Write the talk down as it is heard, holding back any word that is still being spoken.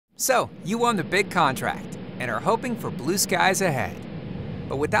So, you won the big contract and are hoping for blue skies ahead.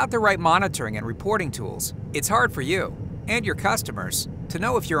 But without the right monitoring and reporting tools, it's hard for you and your customers to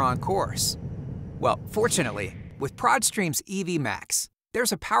know if you're on course. Well, fortunately, with ProjStream's EVMax,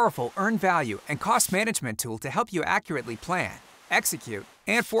 there's a powerful earned value and cost management tool to help you accurately plan, execute,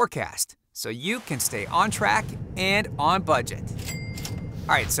 and forecast so you can stay on track and on budget.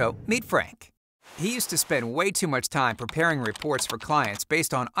 All right, so meet Frank. He used to spend way too much time preparing reports for clients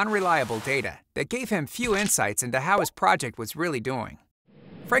based on unreliable data that gave him few insights into how his project was really doing.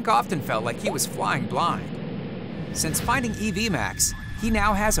 Frank often felt like he was flying blind. Since finding EVMax, he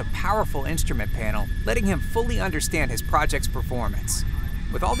now has a powerful instrument panel letting him fully understand his project's performance.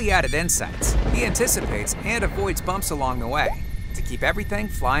 With all the added insights, he anticipates and avoids bumps along the way to keep everything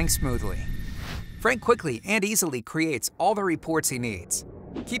flying smoothly. Frank quickly and easily creates all the reports he needs,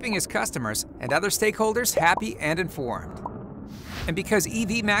 keeping his customers and other stakeholders happy and informed. And because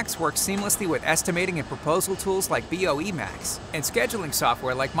EVMax works seamlessly with estimating and proposal tools like BOEmax and scheduling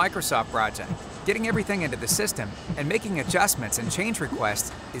software like Microsoft Project, getting everything into the system and making adjustments and change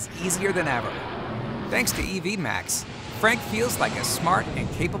requests is easier than ever. Thanks to EVMax, Frank feels like a smart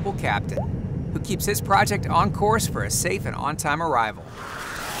and capable captain who keeps his project on course for a safe and on-time arrival.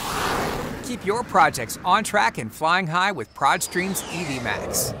 Keep your projects on track and flying high with ProjStream's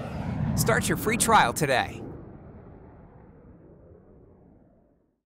EVMax. Start your free trial today.